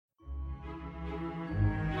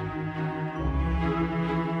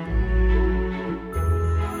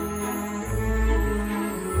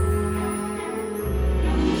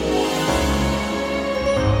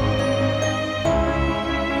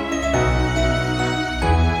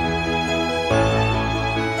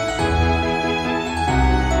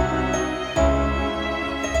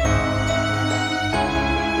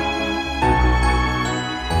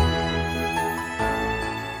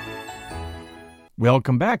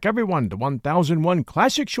Welcome back, everyone, to 1001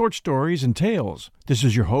 Classic Short Stories and Tales. This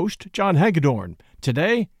is your host, John Hagedorn.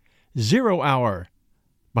 Today, 0 Hour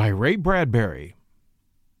by Ray Bradbury.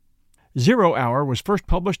 0 Hour was first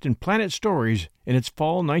published in Planet Stories in its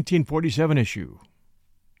fall 1947 issue.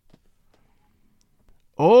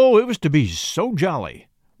 Oh, it was to be so jolly.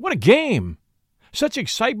 What a game! Such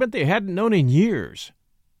excitement they hadn't known in years.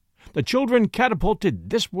 The children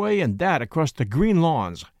catapulted this way and that across the green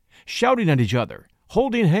lawns, shouting at each other,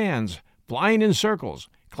 holding hands, flying in circles,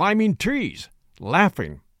 climbing trees,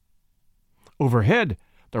 laughing. Overhead,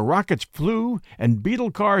 the rockets flew and beetle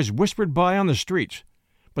cars whispered by on the streets,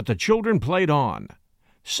 but the children played on.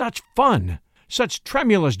 Such fun, such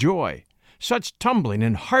tremulous joy, such tumbling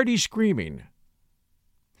and hearty screaming.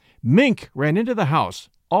 Mink ran into the house,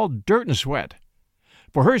 all dirt and sweat.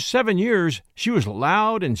 For her 7 years, she was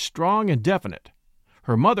loud and strong and definite.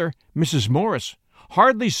 Her mother, Mrs. Morris,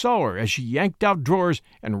 hardly saw her as she yanked out drawers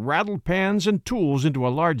and rattled pans and tools into a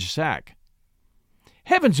large sack.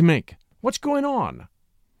 "Heavens, Mink, what's going on?"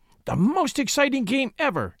 "The most exciting game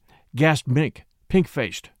ever," gasped Mink,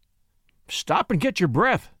 pink-faced. "Stop and get your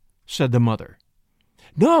breath," said the mother.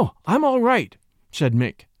 "No, I'm all right," said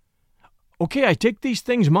Mink. "Okay, I take these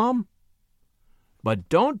things, Mom?" "But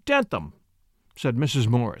don't dent them," said Mrs.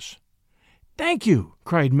 Morris. "Thank you,"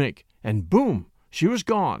 cried Mink, and boom, she was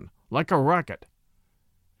gone, like a rocket.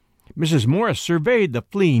 Mrs. Morris surveyed the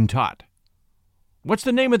fleeing tot. "What's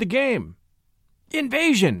the name of the game?"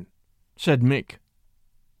 "Invasion," said Mink.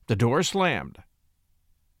 The door slammed.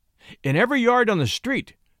 In every yard on the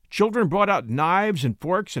street, children brought out knives and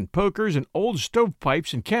forks and pokers and old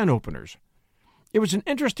stovepipes and can openers. It was an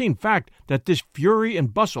interesting fact that this fury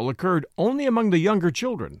and bustle occurred only among the younger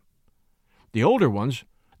children. The older ones,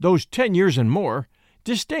 those 10 years and more,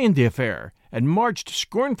 disdained the affair and marched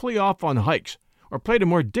scornfully off on hikes or played a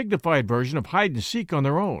more dignified version of hide-and-seek on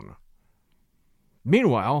their own.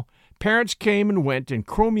 Meanwhile, parents came and went in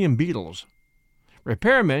chromium beetles.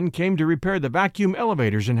 Repairmen came to repair the vacuum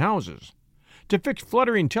elevators in houses, to fix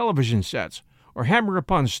fluttering television sets, or hammer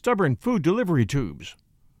upon stubborn food delivery tubes.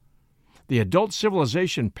 The adult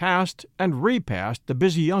civilization passed and repassed the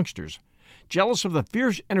busy youngsters, jealous of the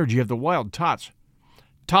fierce energy of the wild tots,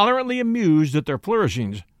 tolerantly amused at their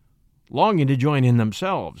flourishings, longing to join in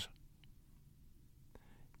themselves.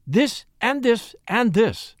 "This and this and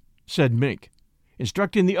this," said Mink,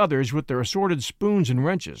 instructing the others with their assorted spoons and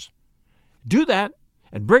wrenches. "Do that,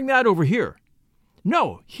 and bring that over here."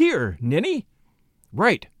 "No, here, ninny."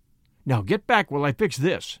 "Right. Now get back while I fix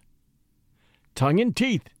this." Tongue in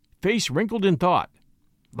teeth, face wrinkled in thought.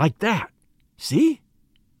 "Like that. See?"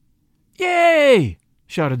 "Yay!"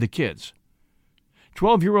 shouted the kids.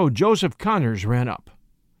 12-year-old Joseph Connors ran up.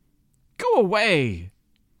 "Go away,"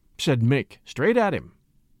 said Mink, straight at him.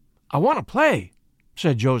 "I want to play,"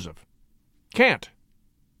 said Joseph. "Can't,"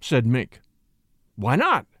 said Mink. "Why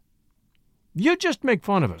not?" "You just make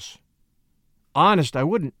fun of us." "Honest, I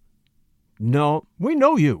wouldn't." "No, we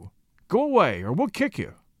know you. Go away, or we'll kick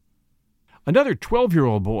you." Another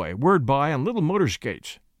 12-year-old boy whirred by on little motor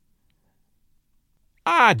skates.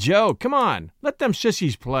 "Ah, Joe, come on. Let them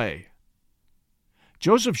sissies play."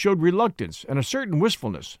 Joseph showed reluctance and a certain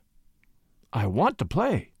wistfulness. "I want to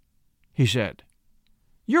play," he said.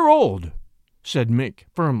 "You're old," said Mink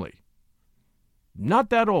firmly. "Not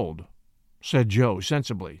that old," said Joe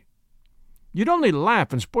sensibly. "You'd only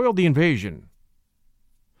laugh and spoil the invasion."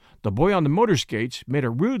 The boy on the motor skates made a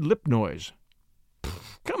rude lip noise.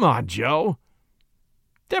 "Come on, Joe.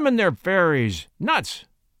 Them and their fairies. Nuts."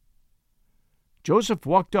 Joseph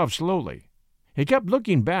walked off slowly. He kept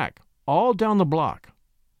looking back, all down the block.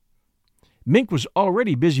 Mink was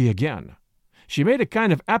already busy again. She made a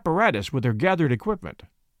kind of apparatus with her gathered equipment.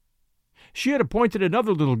 She had appointed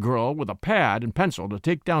another little girl with a pad and pencil to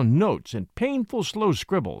take down notes in painful, slow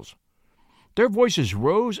scribbles. Their voices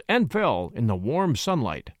rose and fell in the warm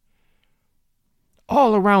sunlight.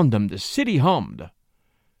 All around them the city hummed.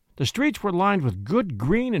 The streets were lined with good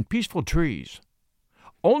green and peaceful trees.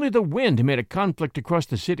 Only the wind made a conflict across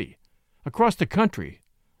the city, across the country,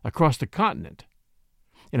 across the continent.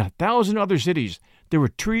 In 1,000 other cities there were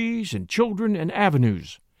trees and children and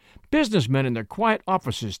avenues, businessmen in their quiet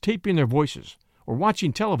offices taping their voices or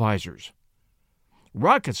watching televisors.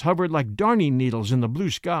 Rockets hovered like darning needles in the blue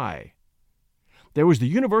sky. There was the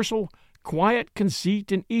universal quiet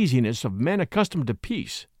conceit and easiness of men accustomed to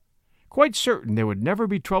peace, quite certain there would never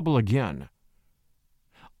be trouble again.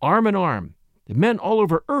 Arm in arm, the men all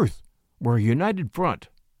over Earth were a united front.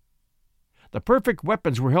 The perfect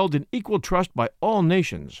weapons were held in equal trust by all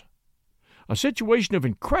nations. A situation of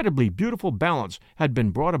incredibly beautiful balance had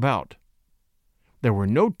been brought about. There were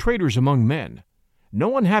no traitors among men,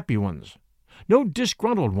 no unhappy ones, no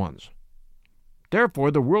disgruntled ones.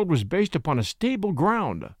 Therefore the world was based upon a stable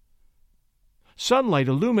ground. Sunlight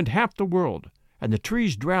illumined half the world, and the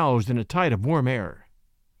trees drowsed in a tide of warm air.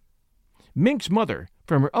 Mink's mother,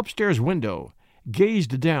 from her upstairs window,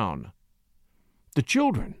 gazed down. The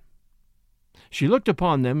children. She looked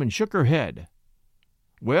upon them and shook her head.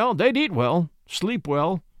 Well, they'd eat well, sleep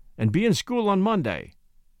well, and be in school on Monday.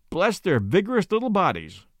 Bless their vigorous little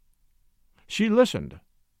bodies. She listened.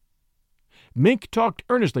 Mink talked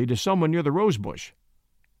earnestly to someone near the rose bush,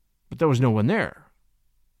 but there was no one there.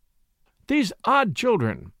 These odd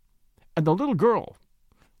children, and the little girl,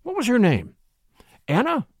 what was her name?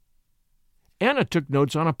 Anna? Anna took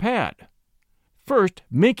notes on a pad. First,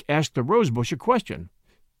 Mink asked the rose bush a question,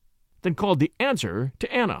 then called the answer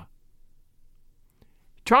to Anna.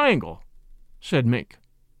 Triangle, said Mink.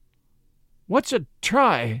 What's a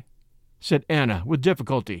said Anna with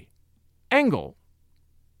difficulty. Angle.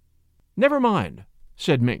 Never mind,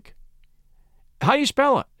 said Mink. How you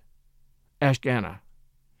spell it? Asked Anna.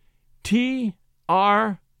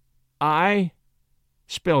 T-R-I,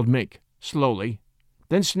 spelled Mink slowly,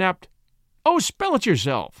 then snapped, Oh, spell it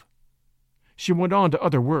yourself. She went on to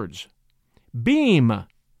other words. Beam,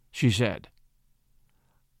 she said.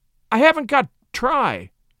 I haven't got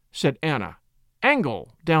try, said Anna.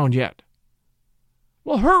 Angle down yet.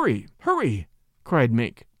 Well, hurry, hurry, cried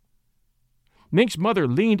Mink. Mink's mother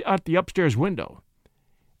leaned out the upstairs window.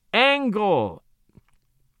 Angle,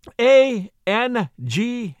 A-N-G-L-E,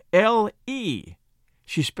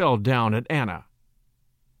 she spelled down at Anna.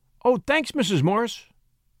 Oh, thanks, Mrs. Morris,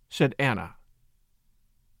 said Anna.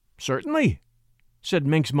 Certainly, said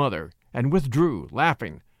Mink's mother, and withdrew,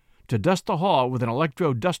 laughing, to dust the hall with an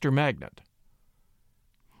electro-duster magnet.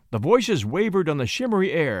 The voices wavered on the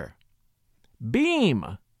shimmery air.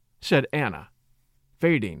 Beam, said Anna,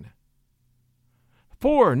 fading.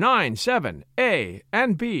 4, 9, 7, A,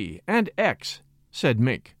 and B, and X, said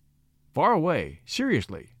Mink, far away,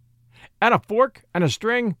 seriously. And a fork, and a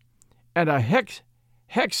string, and a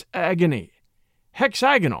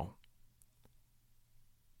hexagonal.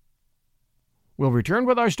 We'll return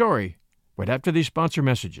with our story right after these sponsor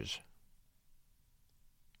messages.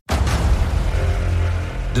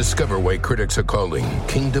 Discover why critics are calling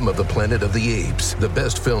Kingdom of the Planet of the Apes the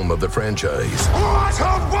best film of the franchise. What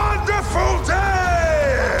a wonderful day!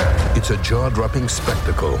 It's a jaw-dropping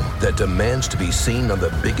spectacle that demands to be seen on the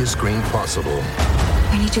biggest screen possible.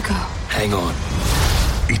 We need to go. Hang on.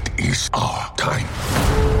 It is our time.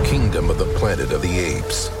 Kingdom of the Planet of the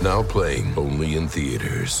Apes. Now playing only in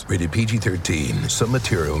theaters. Rated PG-13. Some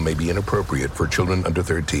material may be inappropriate for children under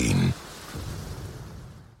 13.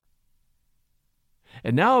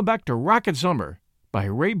 And now back to Rocket Summer by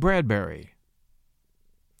Ray Bradbury.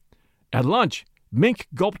 At lunch, Mink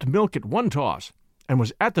gulped milk at one toss and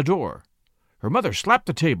was at the door. Her mother slapped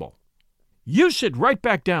the table. You sit right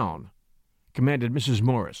back down, commanded Mrs.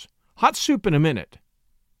 Morris. Hot soup in a minute.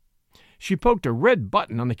 She poked a red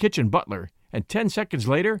button on the kitchen butler, and 10 seconds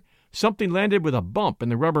later, something landed with a bump in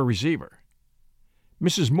the rubber receiver.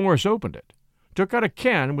 Mrs. Morris opened it, took out a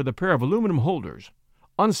can with a pair of aluminum holders,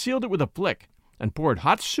 unsealed it with a flick, and poured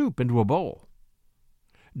hot soup into a bowl.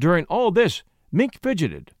 During all this, Mink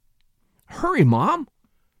fidgeted. Hurry, Mom!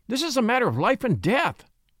 This is a matter of life and death.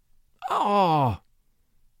 Oh!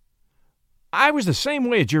 I was the same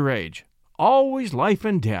way at your age. Always life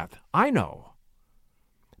and death, I know.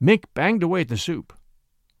 Mink banged away at the soup.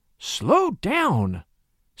 Slow down,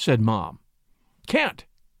 said Mom. Can't,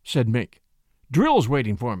 said Mink. Drill's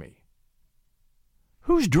waiting for me.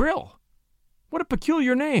 Who's Drill? What a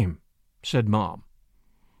peculiar name, said Mom.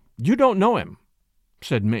 You don't know him,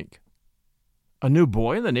 said Mink. A new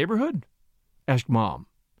boy in the neighborhood? Asked Mom.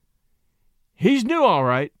 He's new, all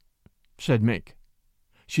right, said Mink.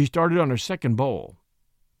 She started on her second bowl.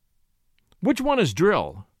 Which one is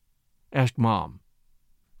Drill? Asked Mom.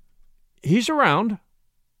 He's around,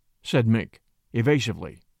 said Mink,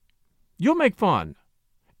 evasively. You'll make fun.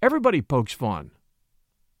 Everybody pokes fun.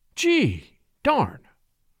 Gee, darn.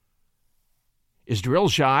 Is Drill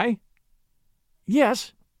shy?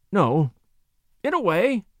 Yes. No. In a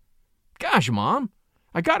way. Gosh, Mom,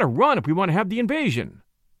 I gotta run if we want to have the invasion.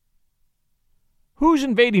 Who's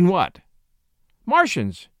invading what?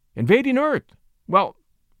 Martians. Invading Earth. Well,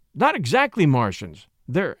 not exactly Martians.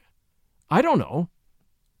 They're, I don't know,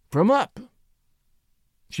 from up.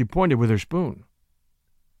 She pointed with her spoon.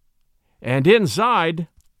 And inside,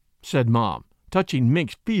 said Mom, touching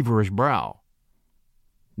Mink's feverish brow.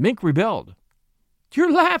 Mink rebelled.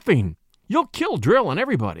 You're laughing. You'll kill Drill and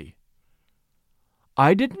everybody.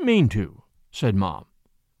 I didn't mean to, said Mom.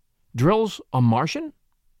 Drill's a Martian?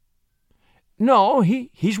 No,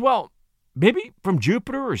 he's, well, maybe from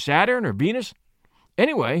Jupiter or Saturn or Venus.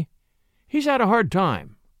 Anyway, he's had a hard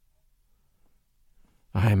time.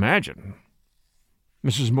 I imagine.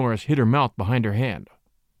 Mrs. Morris hid her mouth behind her hand.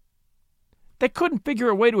 They couldn't figure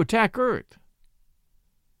a way to attack Earth.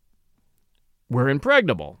 We're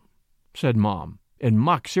impregnable, said Mom, in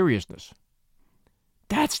mock seriousness.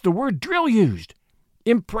 That's the word Drill used.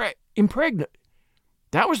 Impregnate.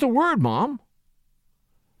 That was the word, Mom.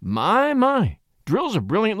 My. Drill's a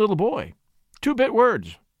brilliant little boy. 2-bit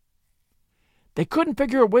words. They couldn't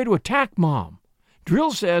figure a way to attack Mom.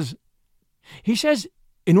 Drill says,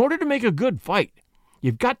 in order to make a good fight,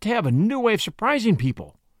 you've got to have a new way of surprising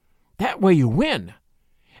people. That way you win.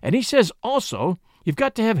 And he says also, you've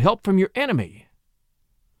got to have help from your enemy.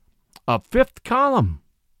 A fifth column,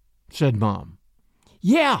 said Mom.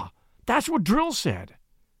 Yeah, that's what Drill said.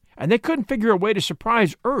 And they couldn't figure a way to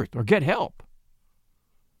surprise Earth or get help.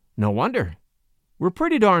 No wonder. We're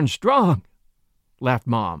pretty darn strong, laughed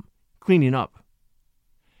Mom, cleaning up.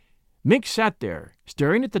 Mink sat there,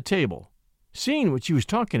 staring at the table, seeing what she was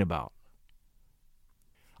talking about.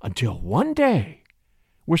 Until one day,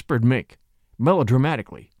 whispered Mink,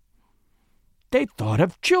 melodramatically, they thought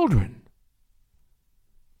of children.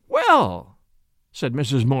 Well, said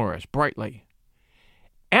Mrs. Morris brightly,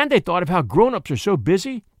 and they thought of how grown-ups are so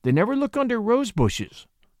busy they never look under rose bushes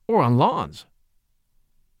or on lawns.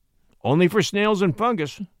 Only for snails and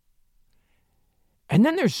fungus. And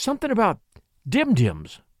then there's something about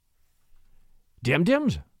dim-dims.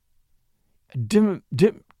 Dim-dims?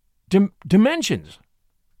 Dimensions.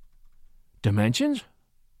 Dimensions?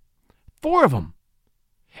 4 of them.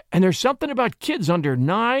 And there's something about kids under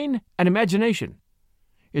 9 and imagination.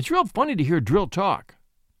 It's real funny to hear Drill talk.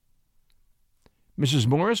 Mrs.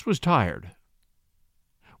 Morris was tired.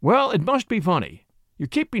 Well, it must be funny. You're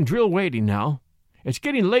keeping Drill waiting now. It's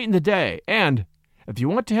getting late in the day, and if you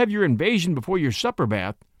want to have your invasion before your supper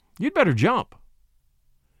bath, you'd better jump.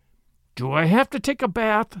 Do I have to take a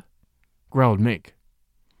bath? Growled Mink.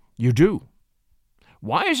 You do.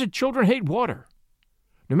 Why is it children hate water?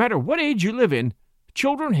 No matter what age you live in,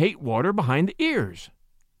 children hate water behind the ears.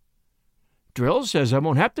 Drill says I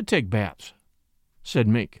won't have to take baths, said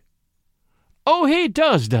Mink. Oh, he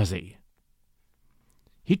does he?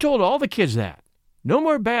 He told all the kids that. No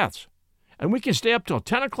more baths, and we can stay up till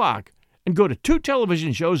 10 o'clock and go to 2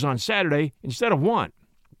 television shows on Saturday instead of 1.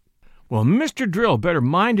 Well, Mr. Drill better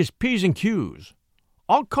mind his P's and Q's.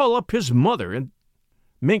 I'll call up his mother and...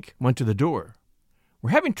 Mink went to the door.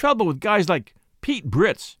 We're having trouble with guys like Pete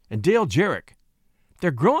Britz and Dale Jarrick.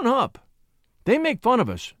 They're growing up. They make fun of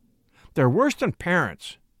us. They're worse than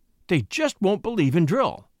parents. They just won't believe in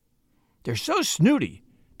Drill. They're so snooty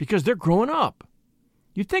because they're growing up.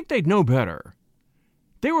 You'd think they'd know better.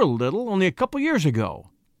 They were little only a couple years ago.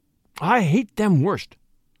 I hate them worst.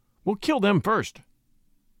 We'll kill them first.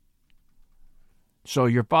 So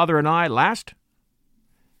your father and I last?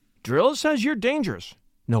 Drill says you're dangerous.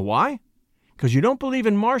 Know why? 'Cause you don't believe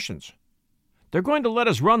in Martians. They're going to let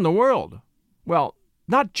us run the world. Well,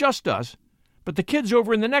 not just us, but the kids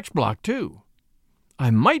over in the next block, too.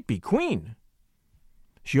 I might be queen.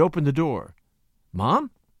 She opened the door.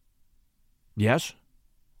 Mom? Yes?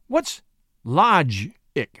 What's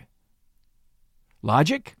logic?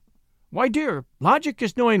 Logic? Why, dear, logic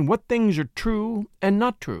is knowing what things are true and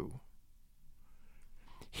not true.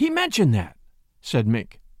 He mentioned that, said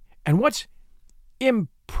Mink. And what's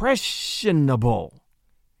impressionable?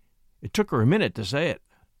 It took her a minute to say it.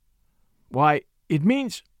 Why, it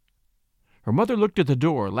means... Her mother looked at the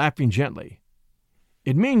door, laughing gently.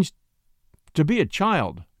 It means to be a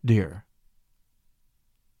child, dear.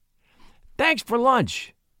 Thanks for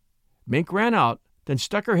lunch. Mink ran out, then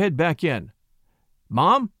stuck her head back in.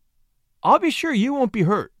 Mom, I'll be sure you won't be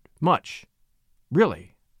hurt much.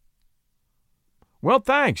 Really. Well,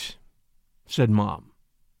 thanks, said Mom.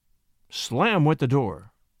 Slam went the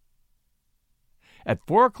door. At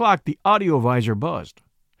 4 o'clock, the audio visor buzzed.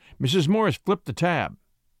 Mrs. Morris flipped the tab.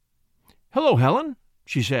 Hello, Helen,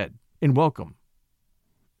 she said, in welcome.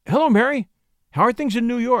 Hello, Mary. How are things in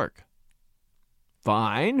New York?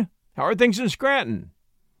 Fine. How are things in Scranton?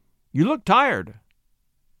 You look tired.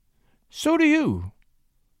 So do you.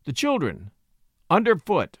 The children.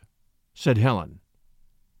 Underfoot, said Helen.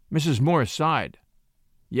 Mrs. Morris sighed.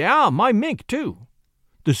 Yeah, my Mink, too.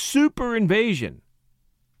 The super invasion.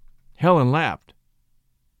 Helen laughed.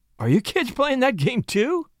 Are you kids playing that game,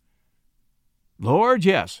 too? Lord,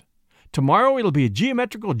 yes. Tomorrow it'll be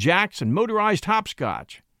geometrical jacks and motorized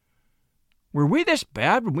hopscotch. Were we this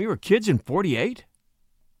bad when we were kids in 48?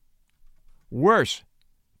 Worse.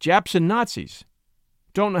 Japs and Nazis.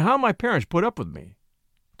 Don't know how my parents put up with me.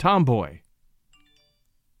 Tomboy.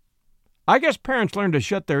 I guess parents learn to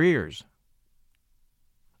shut their ears.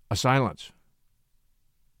 A silence.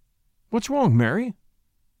 What's wrong, Mary?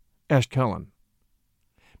 Asked Helen.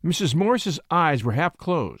 Mrs. Morris's eyes were half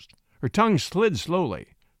closed. Her tongue slid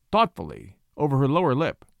slowly, thoughtfully, over her lower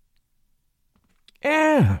lip.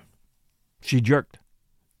 She jerked.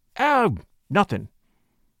 Nothing.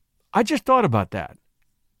 I just thought about that.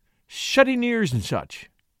 Shutting ears and such.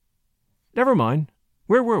 Never mind.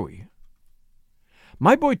 Where were we?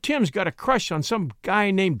 My boy Tim's got a crush on some guy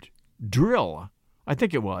named Drill, I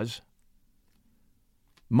think it was.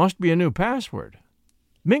 Must be a new password.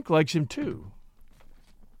 Mink likes him too.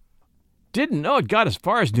 Didn't know it got as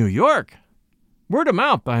far as New York. Word of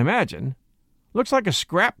mouth, I imagine. Looks like a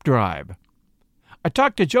scrap drive. I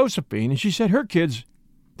talked to Josephine, and she said her kids,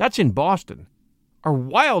 that's in Boston, are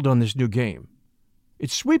wild on this new game.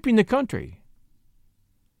 It's sweeping the country.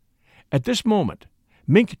 At this moment,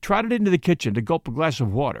 Mink trotted into the kitchen to gulp a glass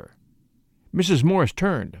of water. Mrs. Morris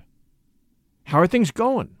turned. How are things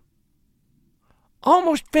going?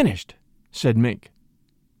 Almost finished, said Mink.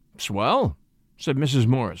 Swell, said Mrs.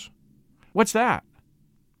 Morris. What's that?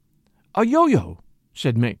 A yo-yo,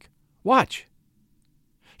 said Mink. Watch.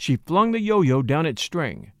 She flung the yo-yo down its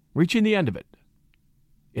string, reaching the end of it.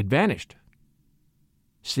 It vanished.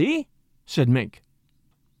 See? Said Mink.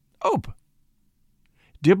 Oop!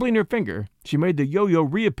 Dibbling her finger, she made the yo-yo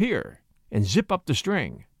reappear and zip up the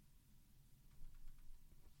string.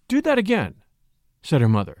 Do that again, said her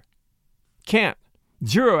mother. Can't.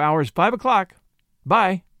 0 hours, 5 o'clock.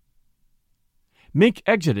 Bye. Mink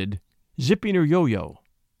exited, zipping her yo-yo.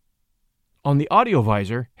 On the audio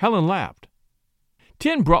visor, Helen laughed.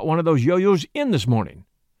 Tin brought one of those yo-yos in this morning,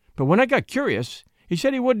 but when I got curious, he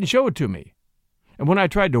said he wouldn't show it to me. And when I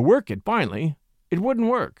tried to work it, finally, it wouldn't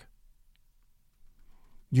work.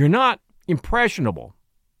 You're not impressionable,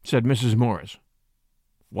 said Mrs. Morris.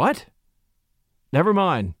 What? Never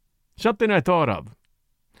mind. Something I thought of.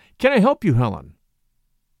 Can I help you, Helen?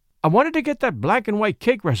 I wanted to get that black and white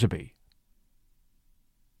cake recipe.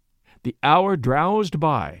 The hour drowsed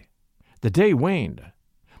by. The day waned.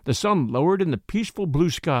 The sun lowered in the peaceful blue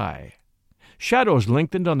sky. Shadows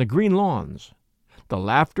lengthened on the green lawns. The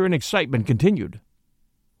laughter and excitement continued.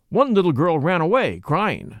 One little girl ran away,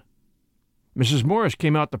 crying. Mrs. Morris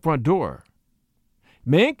came out the front door.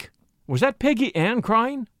 Mink, was that Peggy Ann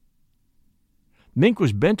crying? Mink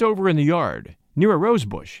was bent over in the yard, near a rose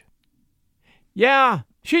bush. Yeah,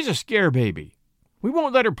 she's a scare baby. We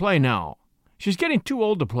won't let her play now. She's getting too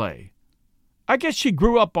old to play. I guess she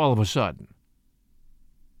grew up all of a sudden.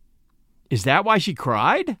 Is that why she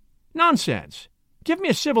cried? Nonsense. Give me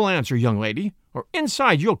a civil answer, young lady, or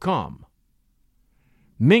inside you'll come.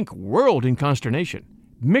 Mink whirled in consternation,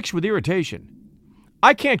 mixed with irritation.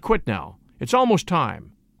 I can't quit now. It's almost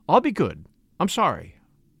time. I'll be good. I'm sorry.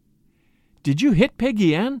 Did you hit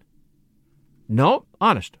Peggy Ann? No,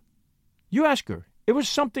 honest. You ask her. It was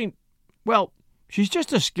something... Well, she's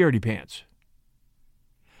just a scaredy pants.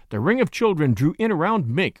 The ring of children drew in around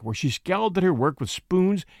Mink, where she scowled at her work with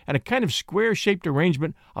spoons and a kind of square-shaped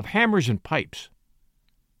arrangement of hammers and pipes.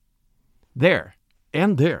 There,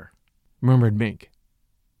 and there, murmured Mink.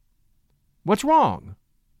 What's wrong?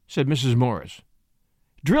 Said Mrs. Morris.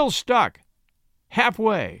 Drill's stuck.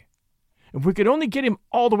 Halfway. If we could only get him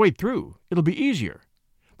all the way through, it'll be easier.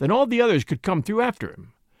 Then all the others could come through after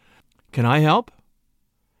him. Can I help?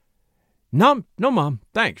 No, Mom,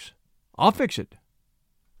 thanks. I'll fix it.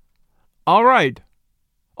 All right.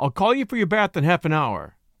 I'll call you for your bath in half an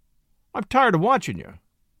hour. I'm tired of watching you.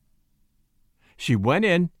 She went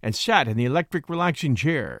in and sat in the electric relaxing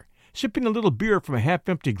chair, sipping a little beer from a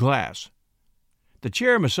half-empty glass. The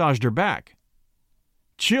chair massaged her back.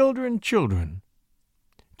 Children, children.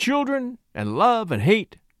 Children and love and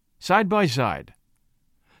hate, side by side.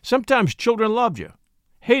 Sometimes children loved you,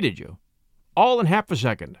 hated you, all in half a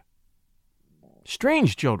second.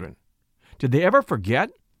 Strange children. Did they ever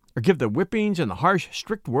forget, or give the whippings and the harsh,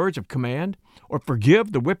 strict words of command, or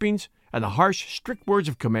forgive the whippings and the harsh, strict words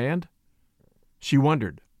of command? She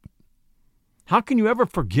wondered. How can you ever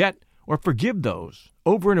forget or forgive those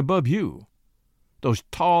over and above you? Those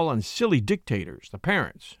tall and silly dictators, the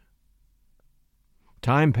parents.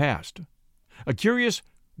 Time passed. A curious,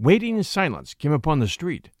 waiting silence came upon the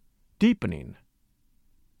street, deepening.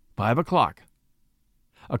 5 o'clock.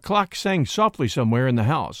 A clock sang softly somewhere in the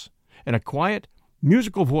house, in a quiet,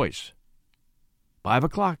 musical voice. 5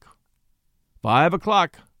 o'clock. 5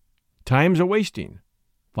 o'clock. Time's a-wasting.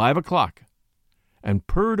 5 o'clock. And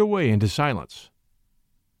purred away into silence.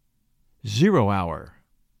 0 hour.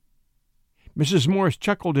 Mrs. Morris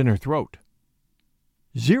chuckled in her throat.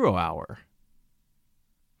 0 hour.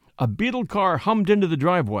 A beetle car hummed into the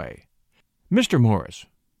driveway. Mr. Morris.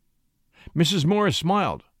 Mrs. Morris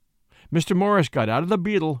smiled. Mr. Morris got out of the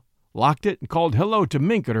Beetle, locked it, and called hello to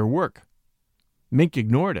Mink at her work. Mink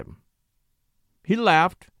ignored him. He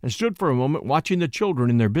laughed and stood for a moment watching the children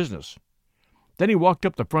in their business. Then he walked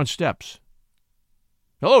up the front steps.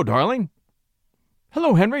 "Hello, darling."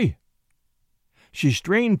 "Hello, Henry." She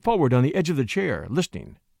strained forward on the edge of the chair,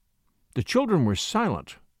 listening. The children were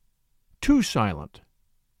silent. Too silent.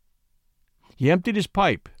 He emptied his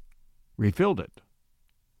pipe, refilled it.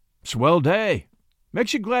 "Swell day.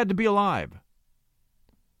 Makes you glad to be alive."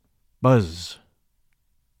 Buzz.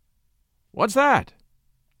 "What's that?"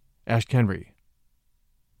 asked Henry.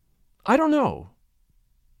 "I don't know."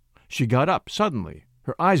 She got up suddenly,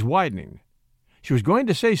 her eyes widening. She was going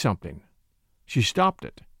to say something. She stopped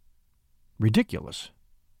it. Ridiculous.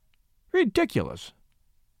 Ridiculous.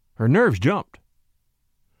 Her nerves jumped.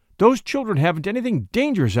 "Those children haven't anything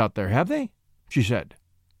dangerous out there, have they?" she said.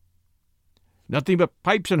 "Nothing but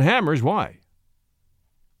pipes and hammers. Why?"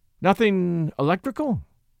 "Nothing electrical?"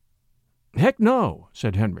 "Heck no,"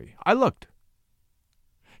 said Henry. "I looked."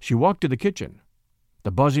 She walked to the kitchen.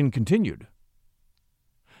 The buzzing continued.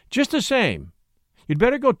 "Just the same, you'd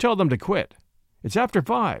better go tell them to quit. It's after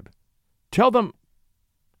 5. Tell them—"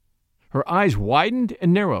 Her eyes widened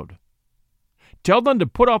and narrowed. "Tell them to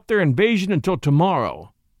put off their invasion until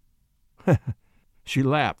tomorrow." She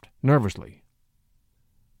laughed nervously.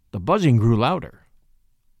 The buzzing grew louder.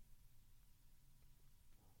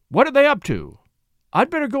 "What are they up to? I'd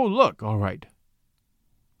better go look, all right."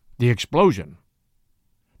 The explosion.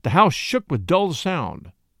 The house shook with dull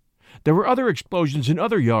sound. There were other explosions in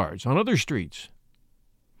other yards, on other streets.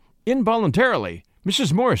 Involuntarily,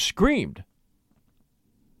 Mrs. Morris screamed.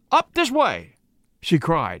 "Up this way!" she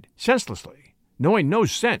cried, senselessly, knowing no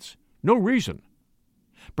sense, no reason.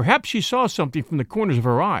 Perhaps she saw something from the corners of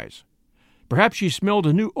her eyes. Perhaps she smelled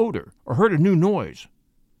a new odor or heard a new noise.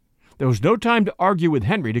 There was no time to argue with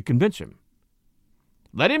Henry to convince him.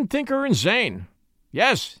 Let him think her insane.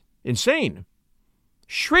 Yes, insane.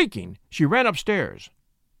 Shrieking, she ran upstairs.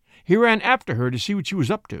 He ran after her to see what she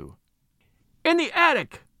was up to. "In the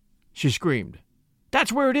attic!" she screamed.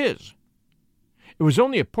 "That's where it is." It was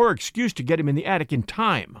only a poor excuse to get him in the attic in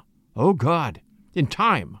time. Oh, God, in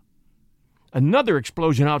time. Another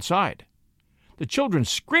explosion outside. The children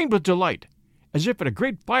screamed with delight, as if at a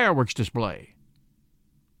great fireworks display.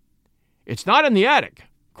 "It's not in the attic,"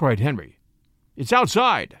 cried Henry. "It's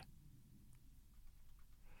outside."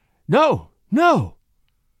 "No, no!"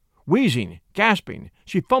 Wheezing, gasping,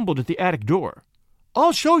 she fumbled at the attic door.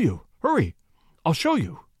 "I'll show you. Hurry, I'll show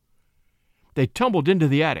you." They tumbled into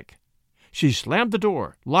the attic. She slammed the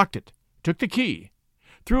door, locked it, took the key,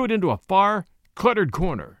 threw it into a far, cluttered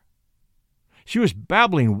corner. She was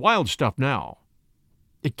babbling wild stuff now.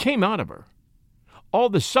 It came out of her. All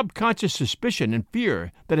the subconscious suspicion and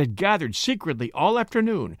fear that had gathered secretly all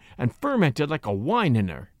afternoon and fermented like a wine in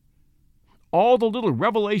her. All the little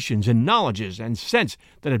revelations and knowledges and sense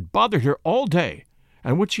that had bothered her all day,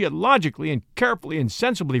 and which she had logically and carefully and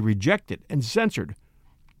sensibly rejected and censored.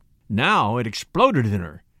 Now it exploded in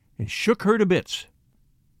her and shook her to bits.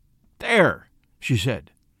 "There," she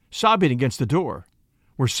said, sobbing against the door.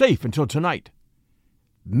 "We're safe until tonight.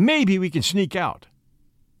 Maybe we can sneak out.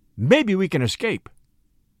 Maybe we can escape."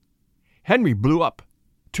 Henry blew up,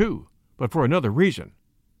 too, but for another reason.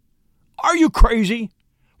 "Are you crazy?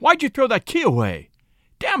 Why'd you throw that key away?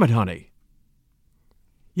 Damn it, honey."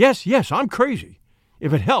 Yes, I'm crazy,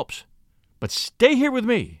 if it helps. But stay here with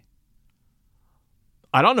me."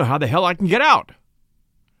 "I don't know how the hell I can get out."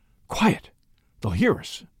 "Quiet. They'll hear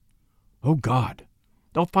us. Oh, God,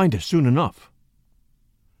 they'll find us soon enough."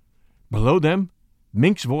 Below them,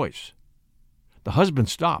 Mink's voice. The husband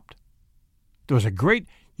stopped. There was a great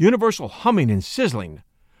universal humming and sizzling,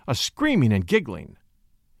 a screaming and giggling.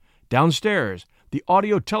 Downstairs, the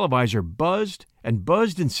audio televisor buzzed and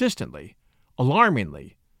buzzed insistently,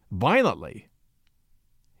 alarmingly, violently.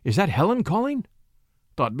 "Is that Helen calling?"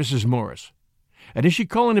 thought Mrs. Morris. "And is she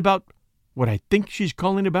calling about what I think she's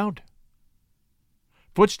calling about?"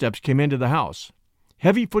 Footsteps came into the house,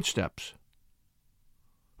 heavy footsteps.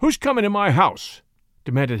 "Who's coming in my house?"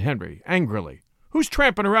 demanded Henry, angrily. "Who's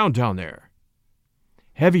tramping around down there?"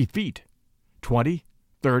 Heavy feet. 20,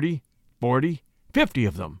 30, 40, 50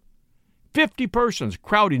 of them. 50 persons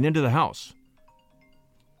crowding into the house.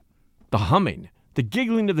 The humming, the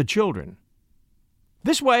giggling of the children.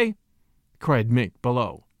 "This way!" cried Mink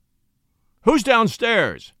below. "Who's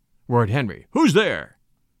downstairs?" roared Henry. "Who's there?"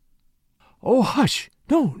 "Oh, hush!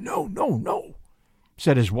 No,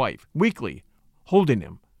 said his wife, weakly, holding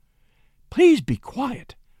him. "Please be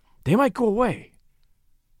quiet. They might go away."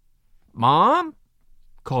 "Mom?"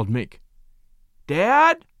 called Mink.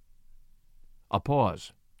 Dad? A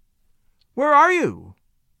pause. Where are you?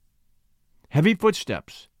 Heavy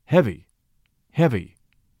footsteps. Heavy, heavy,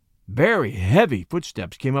 very heavy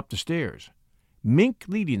footsteps came up the stairs, Mink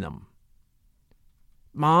leading them.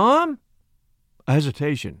 Mom? A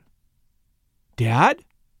hesitation. Dad?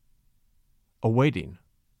 A waiting.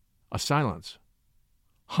 A silence.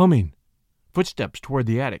 Humming. Footsteps toward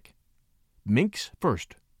the attic. Mink's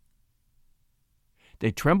first.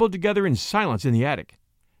 They trembled together in silence in the attic,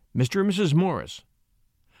 Mr. and Mrs. Morris.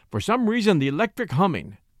 For some reason, the electric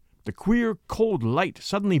humming, the queer, cold light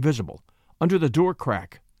suddenly visible under the door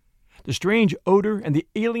crack, the strange odor and the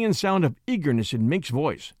alien sound of eagerness in Mink's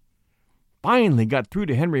voice, finally got through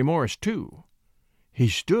to Henry Morris, too. He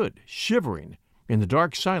stood, shivering, in the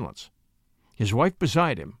dark silence, his wife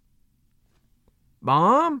beside him.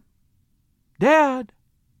 Mom? Dad?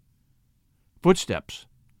 Footsteps.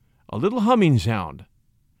 A little humming sound.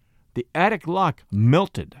 The attic lock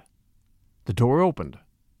melted. The door opened.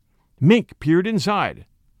 Mink peered inside.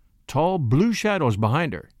 Tall blue shadows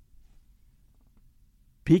behind her.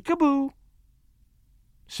 Peek-a-boo,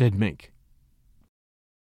 said Mink.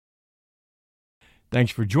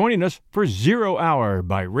 Thanks for joining us for 0 Hour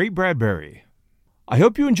by Ray Bradbury. I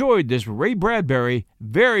hope you enjoyed this Ray Bradbury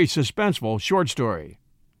very suspenseful short story.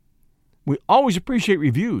 We always appreciate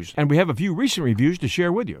reviews, and we have a few recent reviews to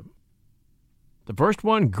share with you. The first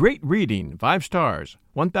one, great reading, 5 stars,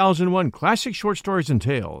 1001 classic short stories and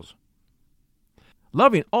tales.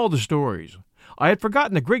 Loving all the stories. I had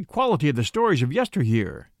forgotten the great quality of the stories of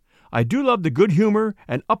yesteryear. I do love the good humor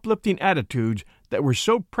and uplifting attitudes that were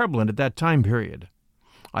so prevalent at that time period.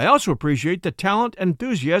 I also appreciate the talent and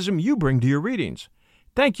enthusiasm you bring to your readings.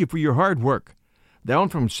 Thank you for your hard work. Down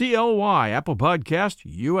from CLY, Apple Podcast,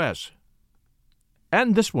 US.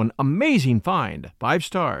 And this one, amazing find, 5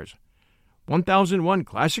 stars. 1001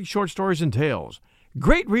 classic short stories and tales.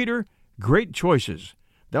 Great reader, great choices.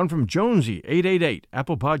 Down from Jonesy, 888,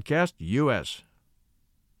 Apple Podcast, US.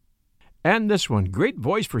 And this one, great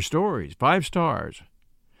voice for stories, 5 stars.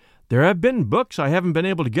 There have been books I haven't been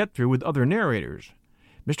able to get through with other narrators.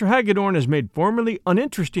 Mr. Hagedorn has made formerly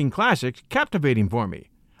uninteresting classics captivating for me.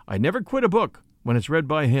 I never quit a book when it's read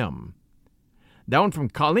by him. Down from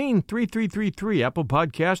Colleen, 3333, Apple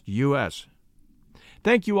Podcast, US.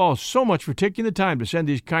 Thank you all so much for taking the time to send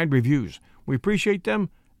these kind reviews. We appreciate them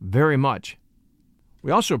very much. We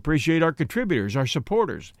also appreciate our contributors, our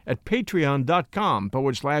supporters, at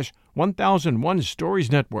patreon.com/1001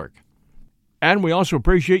 Stories Network. And we also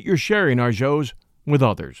appreciate your sharing our shows with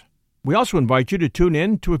others. We also invite you to tune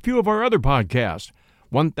in to a few of our other podcasts,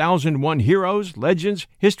 1001 Heroes, Legends,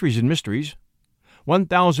 Histories, and Mysteries,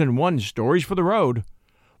 1001 Stories for the Road,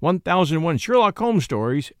 1001 Sherlock Holmes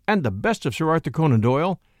Stories, and the Best of Sir Arthur Conan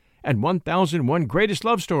Doyle, and 1001 Greatest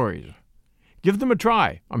Love Stories. Give them a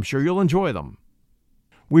try. I'm sure you'll enjoy them.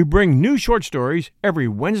 We bring new short stories every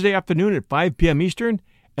Wednesday afternoon at 5 p.m. Eastern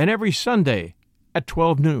and every Sunday at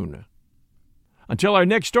 12 noon. Until our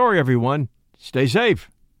next story, everyone, stay safe.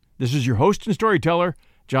 This is your host and storyteller,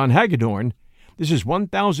 John Hagedorn. This is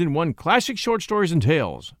 1001 Classic Short Stories and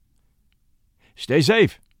Tales. Stay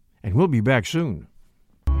safe, and we'll be back soon.